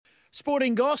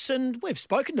Sporting Goss, and we've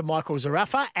spoken to Michael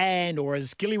Zerafa or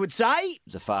as Gilly would say,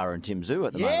 Zafara and Tim Tszyu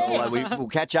at the moment. Although we'll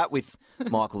catch up with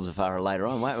Michael Zafara later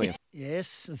on, won't we?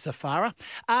 Yes, Zafara.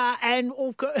 And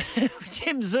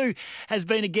Tim Tszyu has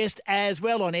been a guest as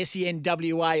well on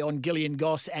SENWA on Gilly and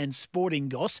Goss and Sporting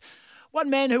Goss. One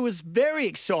man who was very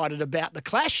excited about the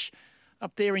clash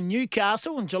up there in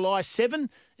Newcastle on July 7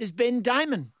 is Ben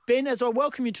Damon. Ben, as I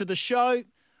welcome you to the show,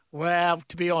 well,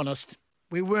 to be honest,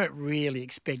 we weren't really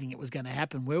expecting it was going to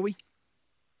happen, were we?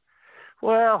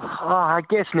 Well, I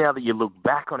guess now that you look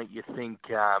back on it, you think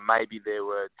maybe there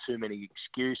were too many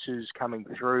excuses coming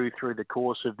through the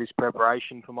course of this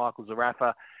preparation for Michael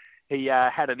Zerafa. He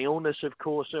had an illness, of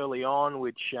course, early on,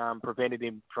 which prevented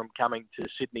him from coming to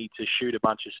Sydney to shoot a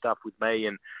bunch of stuff with me.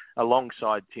 And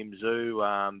alongside Tim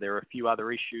Tszyu, there are a few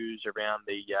other issues around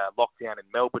the lockdown in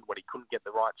Melbourne when he couldn't get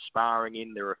the right sparring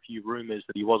in. There were a few rumours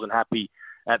that he wasn't happy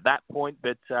at that point.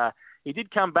 But he did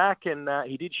come back and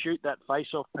he did shoot that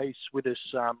face-off piece with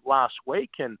us last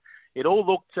week. And it all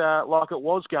looked like it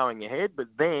was going ahead, but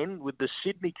then with the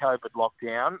Sydney COVID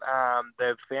lockdown,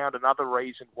 they've found another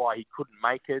reason why he couldn't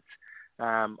make it.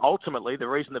 Ultimately, the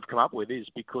reason they've come up with is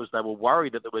because they were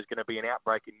worried that there was going to be an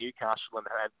outbreak in Newcastle and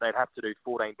they'd have to do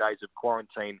 14 days of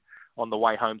quarantine on the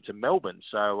way home to Melbourne.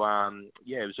 So,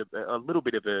 it was a little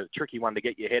bit of a tricky one to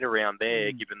get your head around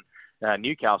there, given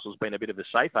Newcastle's been a bit of a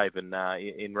safe haven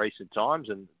in recent times,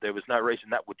 and there was no reason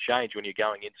that would change when you're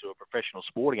going into a professional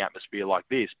sporting atmosphere like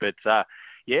this. But,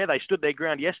 they stood their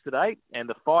ground yesterday, and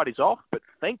the fight is off. But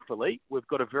thankfully, we've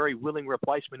got a very willing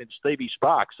replacement in Stevie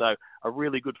Spark, so a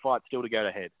really good fight still to go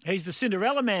ahead. He's the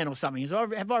Cinderella man or something.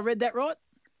 Have I read that right?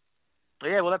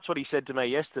 Yeah, well, that's what he said to me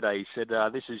yesterday. He said,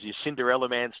 this is your Cinderella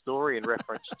Man story in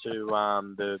reference to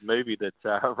the movie that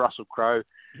Russell Crowe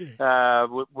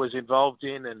was involved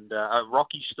in, and a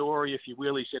Rocky story, if you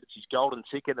will. He said it's his golden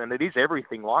ticket, and it is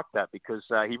everything like that because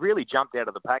he really jumped out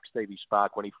of the pack, Stevie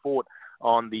Spark, when he fought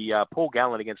on the Paul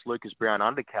Gallen against Lucas Brown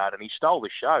undercard, and he stole the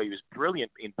show. He was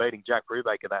brilliant in beating Jack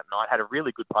Brubaker that night, had a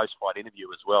really good post-fight interview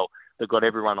as well that got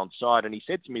everyone on side, and he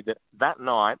said to me that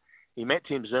night, he met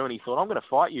Tim Tszyu and he thought, I'm going to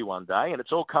fight you one day. And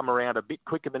it's all come around a bit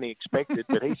quicker than he expected,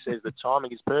 but he says the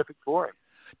timing is perfect for him.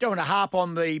 Don't want to harp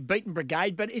on the beaten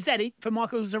brigade, but is that it for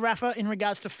Michael Zerafa in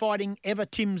regards to fighting ever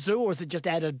Tim Tszyu, or has it just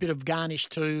added a bit of garnish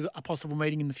to a possible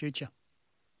meeting in the future?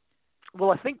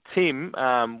 Well, I think Tim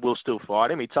will still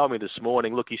fight him. He told me this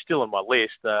morning, look, he's still on my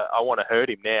list. I want to hurt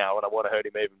him now, and I want to hurt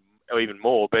him even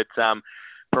more. But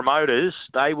promoters,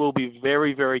 they will be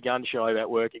very, very gun-shy about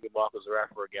working with Michael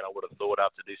Zerafa again, I would have thought,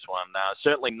 after this one.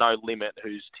 Certainly No Limit,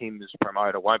 who's Tim's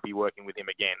promoter, won't be working with him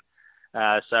again.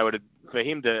 For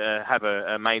him to have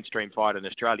a mainstream fight in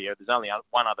Australia, there's only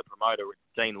one other promoter,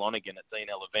 Dean Lonergan at Dean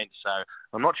L Events. So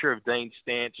I'm not sure of Dean's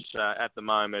stance at the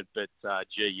moment, but,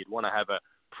 you'd want to have a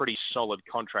pretty solid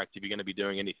contract if you're going to be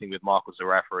doing anything with Michael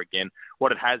Zerafa again.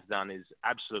 What it has done is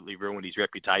absolutely ruined his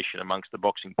reputation amongst the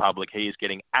boxing public. He is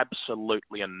getting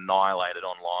absolutely annihilated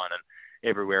online and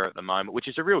everywhere at the moment, which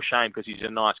is a real shame because he's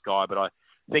a nice guy, but I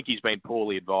think he's been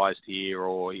poorly advised here,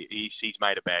 or he's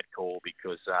made a bad call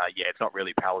because, it's not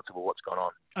really palatable what's gone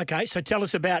on. Okay, so tell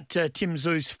us about Tim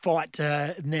Tszyu's fight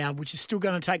now, which is still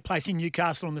going to take place in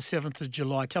Newcastle on the 7th of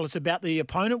July. Tell us about the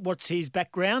opponent, what's his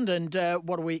background, and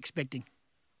what are we expecting?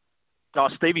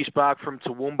 Stevie Spark from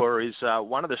Toowoomba is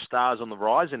one of the stars on the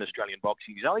rise in Australian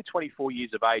boxing. He's only 24 years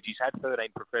of age. He's had 13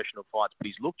 professional fights, but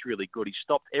he's looked really good. He's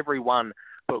stopped every one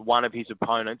but one of his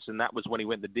opponents, and that was when he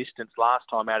went the distance last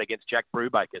time out against Jack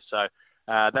Brubaker. So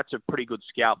that's a pretty good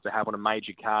scalp to have on a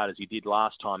major card as he did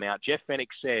last time out. Jeff Fenech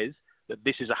says that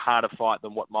this is a harder fight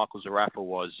than what Michael Zerafa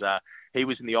was. He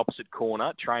was in the opposite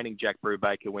corner training Jack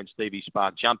Brubaker when Stevie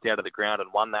Spark jumped out of the ground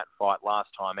and won that fight last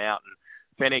time out. And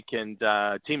Fenech and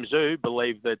Tim Tszyu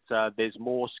believe that there's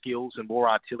more skills and more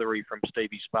artillery from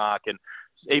Stevie Spark, and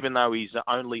even though he's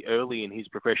only early in his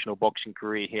professional boxing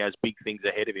career, he has big things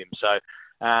ahead of him. So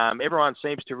everyone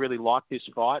seems to really like this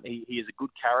fight. He is a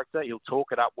good character. He'll talk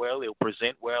it up well. He'll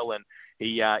present well, and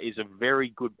he is a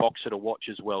very good boxer to watch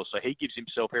as well. So he gives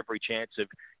himself every chance of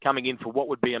coming in for what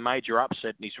would be a major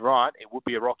upset. And he's right, it would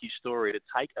be a Rocky story to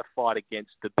take a fight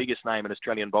against the biggest name in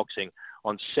Australian boxing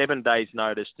on 7 days'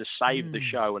 notice to save the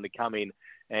show and to come in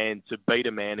and to beat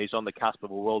a man who's on the cusp of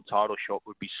a world title shot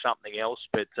would be something else.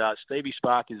 But Stevie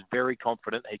Spark is very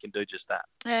confident he can do just that.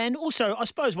 And also, I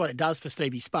suppose what it does for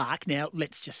Stevie Spark, now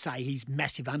let's just say he's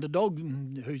massive underdog,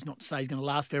 who's not to say he's going to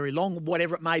last very long,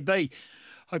 whatever it may be.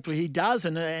 Hopefully he does,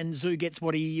 and Tszyu gets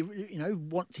what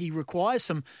he requires,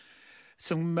 some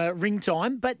ring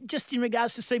time. But just in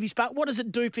regards to Stevie Spark, what does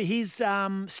it do for his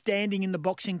standing in the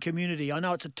boxing community? I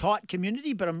know it's a tight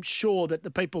community, but I'm sure that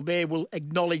the people there will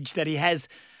acknowledge that he has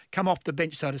come off the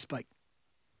bench, so to speak.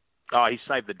 Oh, he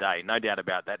saved the day, no doubt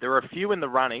about that. There were a few in the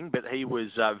running, but he was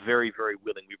very, very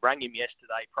willing. We rang him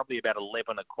yesterday, probably about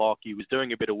 11 o'clock. He was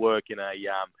doing a bit of work in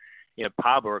a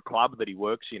pub or a club that he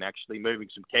works in, actually, moving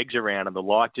some kegs around and the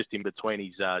like, just in between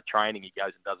his training. He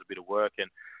goes and does a bit of work. And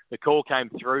the call came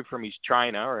through from his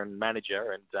trainer and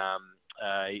manager,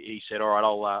 and he said, all right,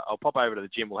 I'll pop over to the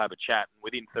gym, we'll have a chat. And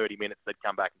within 30 minutes, they'd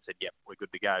come back and said, yep, we're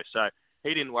good to go. So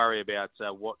he didn't worry about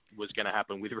what was going to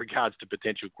happen with regards to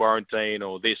potential quarantine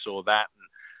or this or that.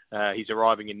 And he's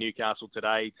arriving in Newcastle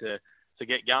today to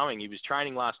get going. He was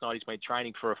training last night. He's been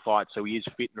training for a fight, so he is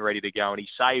fit and ready to go. And he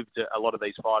saved a lot of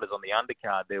these fighters on the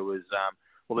undercard. There was,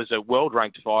 there's a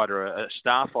world-ranked fighter, a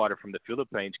star fighter from the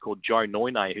Philippines called Joe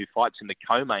Noine, who fights in the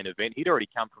co-main event. He'd already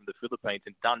come from the Philippines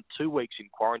and done 2 weeks in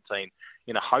quarantine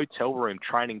in a hotel room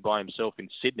training by himself in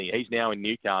Sydney. He's now in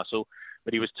Newcastle.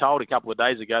 But he was told a couple of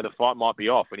days ago the fight might be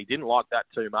off, and he didn't like that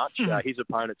too much. His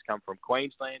opponents come from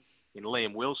Queensland, in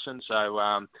Liam Wilson. So,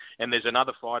 and there's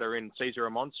another fighter in Cesar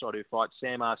Amonsod who fights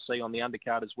Sam RC on the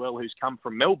undercard as well, who's come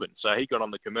from Melbourne. So he got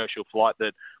on the commercial flight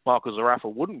that Michael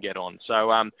Zerafa wouldn't get on.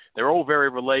 So they're all very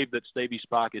relieved that Stevie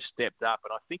Spark has stepped up,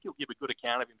 and I think he'll give a good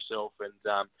account of himself.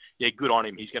 And good on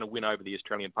him. He's going to win over the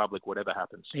Australian public, whatever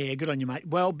happens. Yeah, good on you, mate.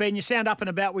 Well, Ben, you sound up and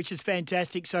about, which is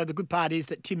fantastic. So the good part is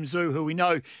that Tim Tszyu, who we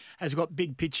know has got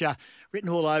big picture written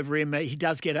all over him, he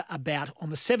does get a bout on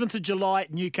the 7th of July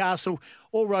at Newcastle.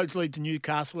 All roads lead to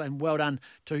Newcastle, and well done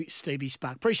to Stevie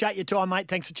Spark. Appreciate your time, mate.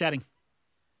 Thanks for chatting.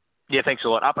 Yeah, thanks a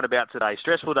lot. Up and about today.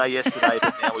 Stressful day yesterday,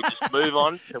 but now we just move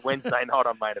on to Wednesday night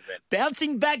on Main Event.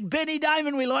 Bouncing back Benny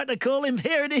Damon, we like to call him.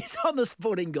 Here it is on the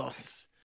Sporting Goss.